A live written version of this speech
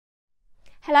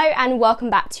Hello and welcome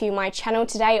back to my channel.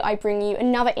 Today I bring you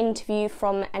another interview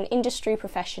from an industry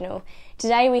professional.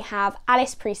 Today we have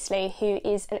Alice Priestley, who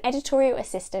is an editorial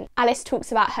assistant. Alice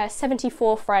talks about her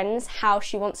 74 friends, how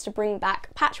she wants to bring back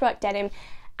patchwork denim,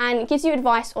 and gives you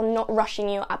advice on not rushing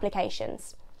your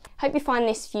applications. Hope you find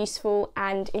this useful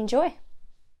and enjoy.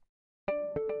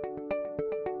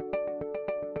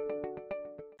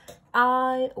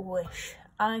 I wish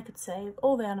I could save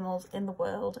all the animals in the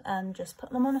world and just put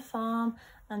them on a farm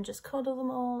and just cuddle them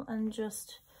all and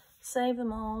just save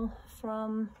them all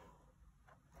from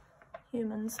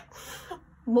humans.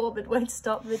 Morbid way to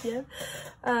start the video.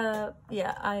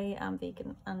 Yeah, I am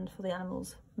vegan and for the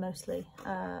animals mostly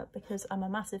because I'm a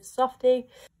massive softie.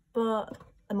 But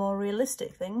a more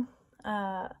realistic thing,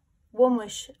 one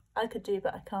wish I could do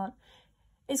but I can't,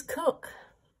 is cook.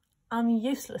 I'm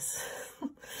useless.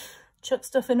 Chuck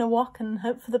stuff in a wok and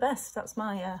hope for the best. That's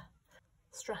my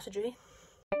strategy.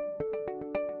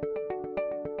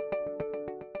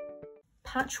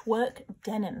 Patchwork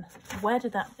denim. Where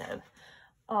did that go?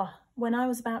 Oh, when I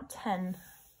was about 10,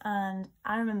 and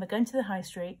I remember going to the high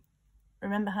street,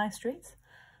 remember high streets?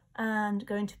 And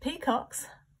going to Peacock's.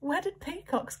 Where did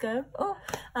Peacock's go? Oh,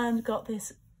 and got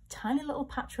this tiny little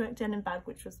patchwork denim bag,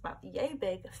 which was about yay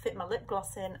big, fit my lip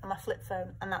gloss in and my flip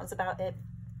phone, and that was about it.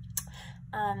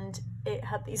 And it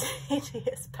had these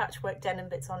hideous patchwork denim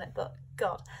bits on it, but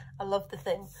God, I love the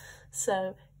thing.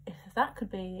 So if that could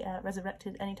be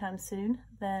resurrected anytime soon,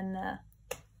 then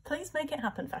please make it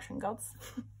happen, fashion gods.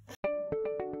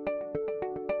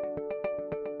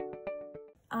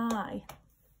 I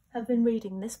have been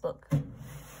reading this book,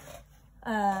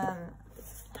 How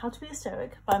to be a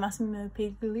Stoic by Massimo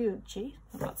Pigliucci.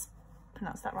 I can't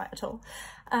pronounce that right at all.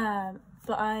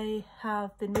 But I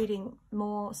have been reading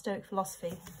more Stoic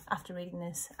philosophy after reading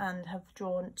this and have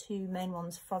drawn two main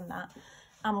ones from that.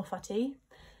 Amor Fati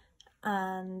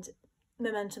and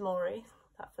Memento Mori.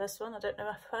 That first one, I don't know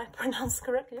if I pronounced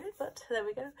correctly, but there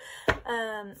we go.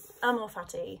 Amor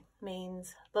Fati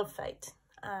means love fate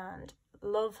and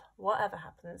love whatever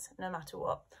happens, no matter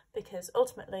what, because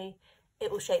ultimately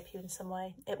it will shape you in some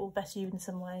way, it will better you in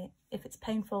some way. If it's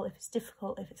painful, if it's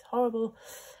difficult, if it's horrible,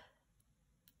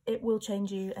 it will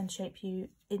change you and shape you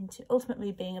into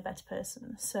ultimately being a better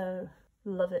person. So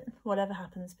love it, whatever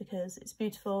happens, because it's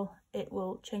beautiful, it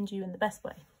will change you in the best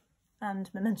way. And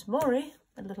Memento Mori,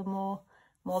 a little more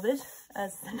morbid,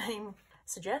 as the name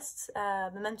suggests.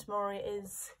 Memento Mori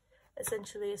is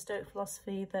essentially a Stoic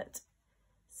philosophy that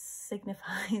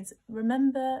signifies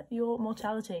remember your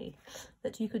mortality,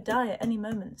 that you could die at any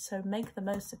moment, so make the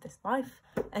most of this life.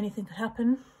 Anything could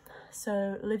happen,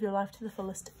 so live your life to the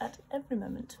fullest at every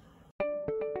moment.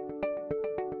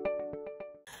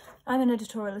 I'm an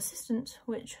editorial assistant,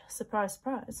 which, surprise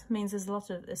surprise, means there's a lot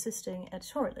of assisting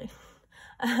editorially.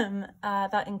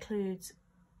 That includes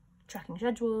tracking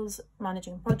schedules,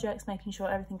 managing projects, making sure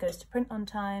everything goes to print on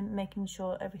time, making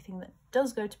sure everything that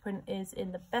does go to print is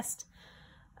in the best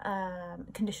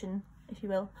condition, if you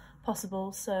will,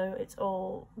 possible, so it's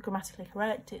all grammatically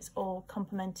correct, it's all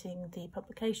complementing the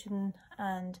publication,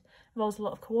 and involves a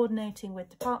lot of coordinating with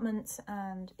departments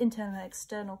and internal and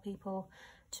external people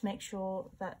to make sure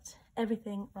that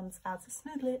everything runs as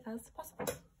smoothly as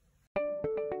possible.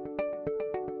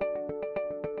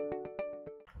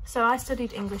 So I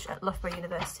studied English at Loughborough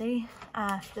University.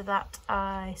 After that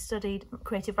I studied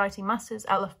Creative Writing Masters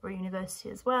at Loughborough University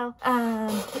as well,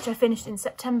 which I finished in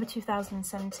September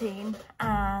 2017,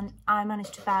 and I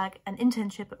managed to bag an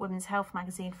internship at Women's Health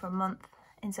magazine for a month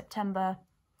in September,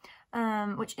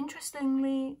 which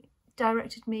interestingly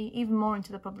directed me even more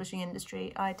into the publishing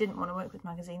industry. I didn't want to work with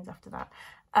magazines after that,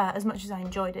 as much as I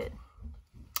enjoyed it.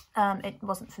 It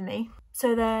wasn't for me.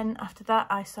 So then after that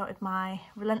I started my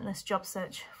relentless job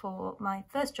search for my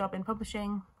first job in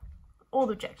publishing. All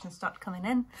the objections started coming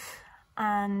in,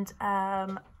 and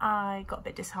I got a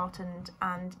bit disheartened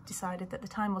and decided that the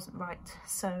time wasn't right,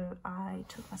 so I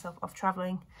took myself off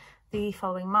travelling the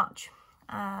following March,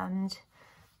 and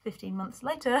 15 months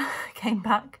later came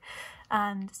back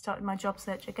and started my job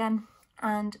search again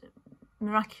and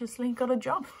miraculously got a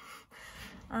job,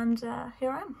 and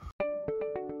here I am.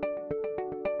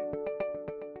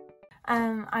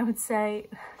 I would say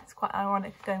it's quite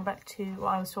ironic going back to what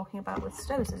I was talking about with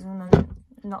Stoicism and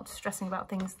not stressing about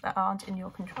things that aren't in your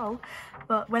control,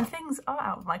 but when things are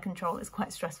out of my control it's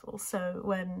quite stressful. So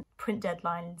when print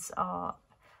deadlines are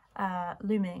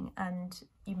looming and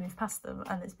you move past them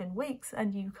and it's been weeks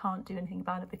and you can't do anything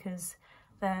about it because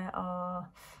there are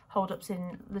hold-ups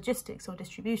in logistics or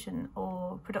distribution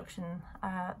or production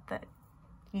that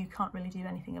you can't really do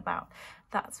anything about,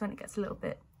 that's when it gets a little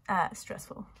bit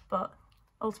stressful. But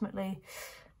ultimately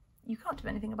you can't do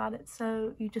anything about it,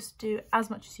 so you just do as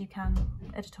much as you can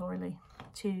editorially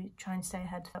to try and stay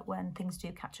ahead when things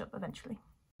do catch up eventually.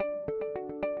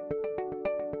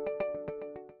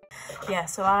 Yeah,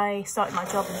 so I started my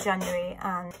job in January,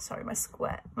 and sorry, my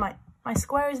square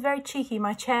is very cheeky,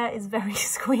 my chair is very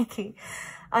squeaky.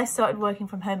 I started working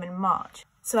from home in March.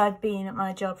 So I'd been at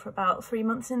my job for about 3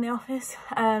 months in the office.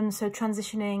 So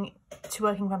transitioning to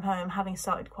working from home, having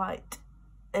started quite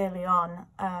early on,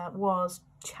 was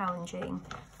challenging.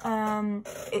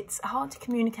 It's hard to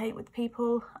communicate with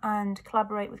people and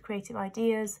collaborate with creative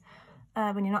ideas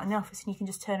when you're not in the office, and you can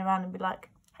just turn around and be like,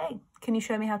 hey, can you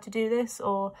show me how to do this,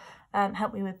 or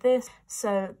help me with this?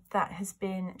 So that has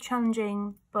been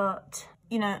challenging, but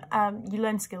you know, you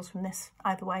learn skills from this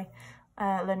either way.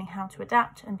 Learning how to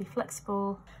adapt and be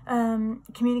flexible,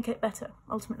 communicate better,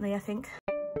 ultimately, I think.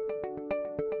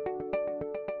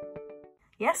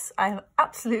 Yes, I have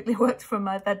absolutely worked from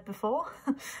my bed before,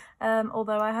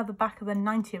 although I have the back of a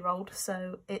 90-year-old,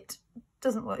 so it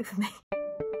doesn't work for me.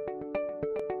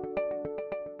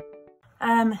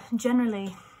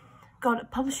 Generally,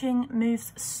 God, publishing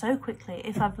moves so quickly.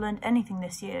 If I've learned anything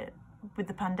this year with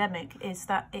the pandemic, is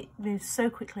that it moves so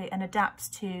quickly and adapts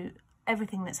to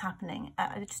everything that's happening.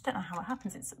 I just don't know how it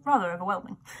happens. It's rather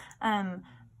overwhelming,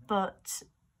 but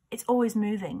it's always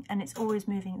moving, and it's always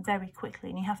moving very quickly,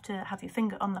 and you have to have your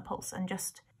finger on the pulse and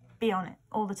just be on it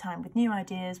all the time with new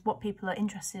ideas, what people are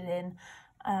interested in,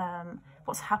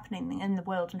 what's happening in the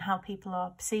world and how people are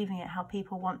perceiving it, how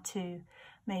people want to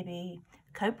maybe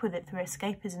cope with it through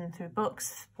escapism, through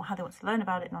books, how they want to learn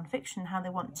about it, non-fiction, how they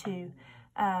want to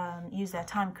use their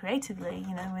time creatively,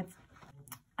 you know, with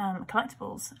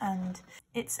collectibles. And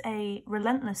it's a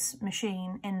relentless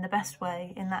machine in the best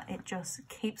way, in that it just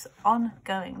keeps on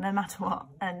going no matter what,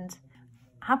 and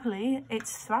happily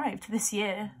it's thrived this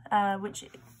year, which,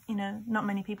 you know, not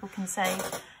many people can say,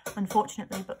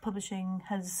 unfortunately, but publishing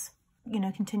has, you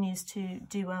know, continues to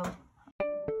do well.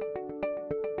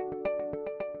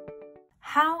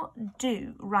 How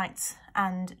do rights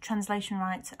and translation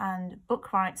rights and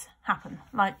book rights happen?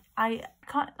 Like, I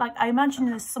imagine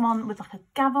there's someone with like a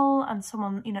gavel and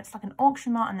someone, you know, it's like an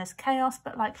auction mart and there's chaos,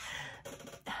 but like,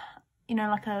 you know,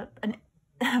 like a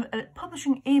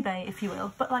publishing eBay, if you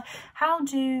will. But like,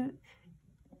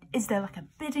 is there like a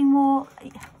bidding war?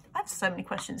 I have so many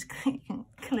questions. You can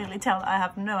clearly tell that I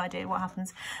have no idea what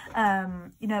happens.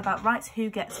 You know, about rights, who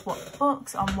gets what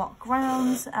books, on what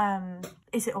grounds.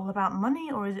 Is it all about money,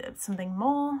 or is it something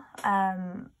more?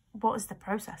 What is the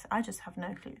process? I just have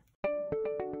no clue.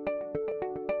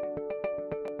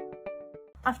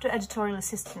 After editorial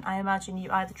assistant, I imagine you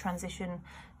either transition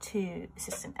to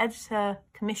assistant editor,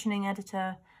 commissioning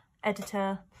editor,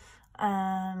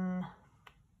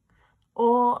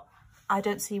 or I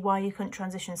don't see why you couldn't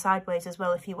transition sideways as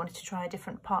well if you wanted to try a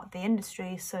different part of the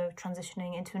industry, so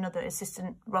transitioning into another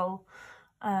assistant role,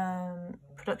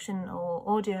 production or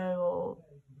audio or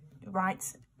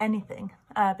rights, anything,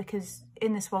 because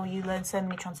in this role you learn so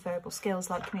many transferable skills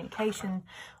like communication,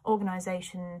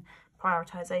 organisation,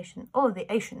 prioritisation, all of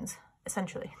the Asians,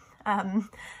 essentially,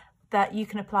 that you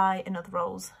can apply in other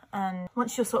roles. And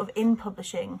once you're sort of in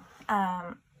publishing,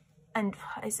 and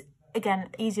it's, again,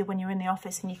 easier when you're in the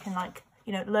office and you can, like,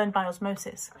 you know, learn by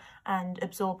osmosis and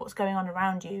absorb what's going on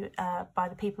around you by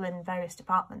the people in various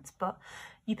departments, but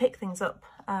you pick things up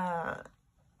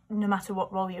no matter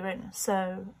what role you're in.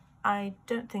 So I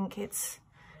don't think it's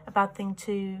a bad thing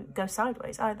to go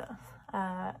sideways either,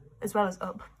 as well as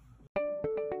up.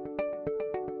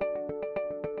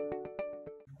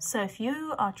 So if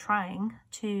you are trying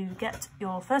to get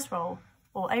your first role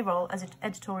or a role as an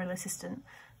editorial assistant,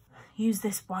 use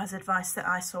this wise advice that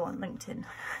I saw on LinkedIn,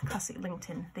 classic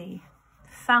LinkedIn, the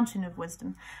fountain of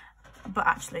wisdom, but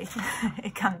actually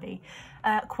it can be.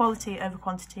 Quality over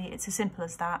quantity, it's as simple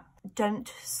as that.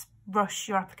 Don't rush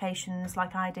your applications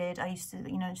like I did. I used to,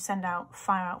 you know,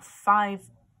 fire out 5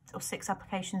 or 6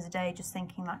 applications a day, just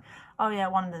thinking like, oh yeah,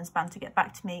 one of them's bound to get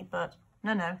back to me, but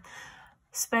no.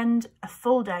 Spend a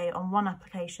full day on one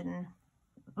application,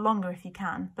 longer if you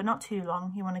can, but not too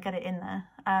long. You want to get it in there.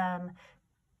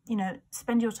 You know,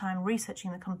 spend your time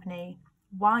researching the company,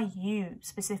 why you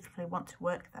specifically want to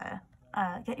work there.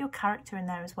 Get your character in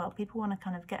there as well. People want to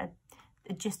kind of get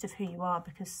a gist of who you are,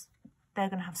 because they're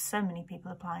going to have so many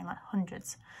people applying, like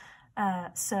hundreds.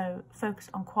 So focus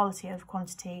on quality over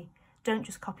quantity. Don't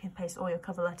just copy and paste all your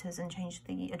cover letters and change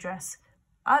the address.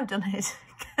 I've done it.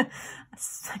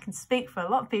 I can speak for a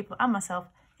lot of people and myself.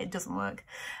 It doesn't work.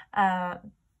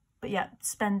 But yeah,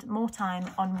 spend more time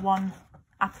on one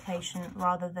application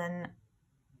rather than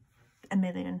a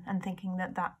million and thinking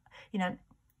that, you know,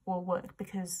 will work,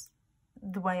 because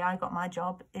the way I got my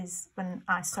job is when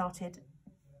I started,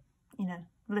 you know,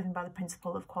 living by the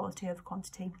principle of quality over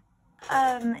quantity.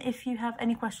 If you have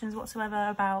any questions whatsoever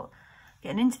about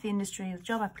getting into the industry with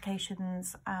job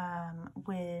applications,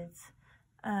 with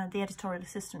the editorial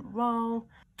assistant role,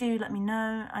 do let me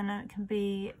know. I know it can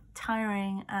be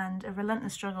tiring and a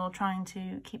relentless struggle trying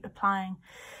to keep applying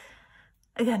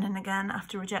again and again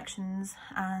after rejections,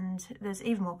 and there's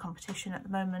even more competition at the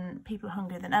moment. People are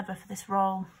hungrier than ever for this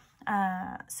role,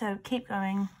 so keep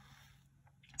going.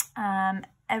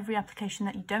 Every application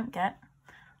that you don't get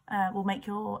will make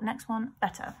your next one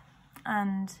better,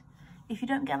 and if you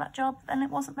don't get that job, then it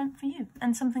wasn't meant for you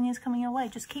and something is coming your way.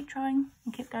 Just keep trying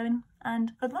and keep going,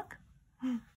 and good luck.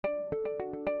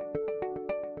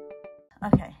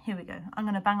 Okay, here we go. I'm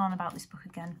going to bang on about this book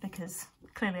again because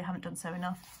clearly I haven't done so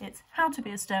enough. It's How to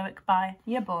Be a Stoic by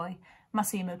your boy,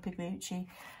 Massimo Pigliucci.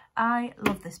 I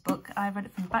love this book. I've read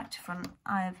it from back to front.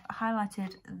 I've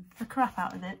highlighted the crap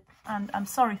out of it, and I'm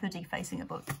sorry for defacing a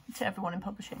book to everyone in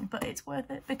publishing, but it's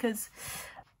worth it because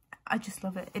I just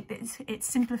love it. It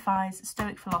simplifies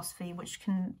Stoic philosophy, which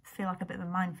can feel like a bit of a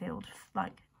minefield.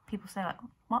 Like, people say, like,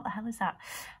 what the hell is that?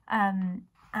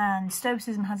 And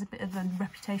Stoicism has a bit of a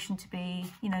reputation to be,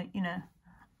 you know,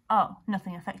 oh,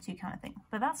 nothing affects you kind of thing.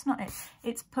 But that's not it.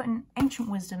 It's putting ancient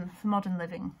wisdom for modern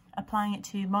living, applying it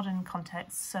to modern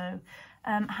contexts. So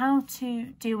how to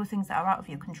deal with things that are out of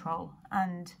your control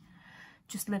and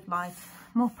just live life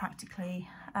more practically,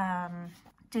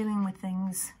 dealing with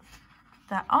things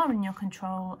that are in your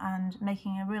control and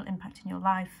making a real impact in your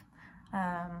life,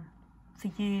 for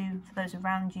you, for those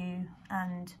around you,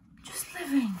 and just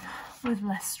living with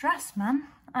less stress, man.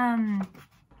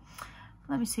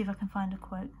 Let me see if I can find a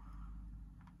quote.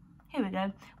 Here we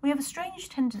go. We have a strange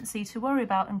tendency to worry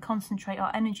about and concentrate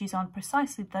our energies on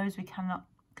precisely those we cannot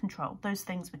control, those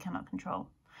things we cannot control.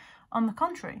 On the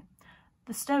contrary,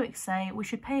 the Stoics say we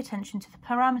should pay attention to the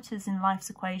parameters in life's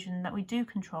equation that we do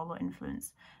control or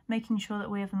influence, making sure that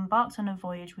we have embarked on a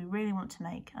voyage we really want to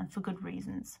make, and for good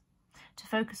reasons. To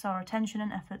focus our attention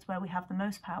and efforts where we have the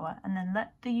most power, and then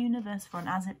let the universe run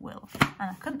as it will.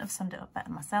 And I couldn't have summed it up better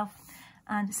myself,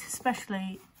 and it's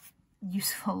especially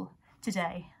useful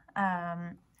today,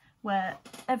 where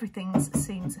everything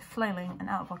seems flailing and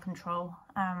out of our control.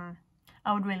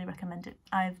 I would really recommend it.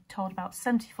 I've told about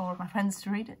 74 of my friends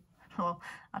to read it. Well,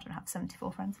 I don't have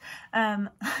 74 friends.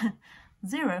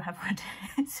 0 have read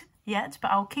it yet,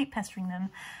 but I'll keep pestering them,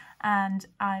 and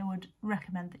I would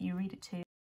recommend that you read it too.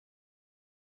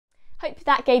 Hope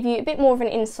that gave you a bit more of an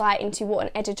insight into what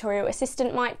an editorial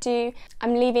assistant might do.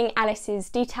 I'm leaving Alice's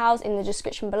details in the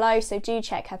description below, so do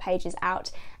check her pages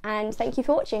out, and thank you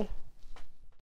for watching.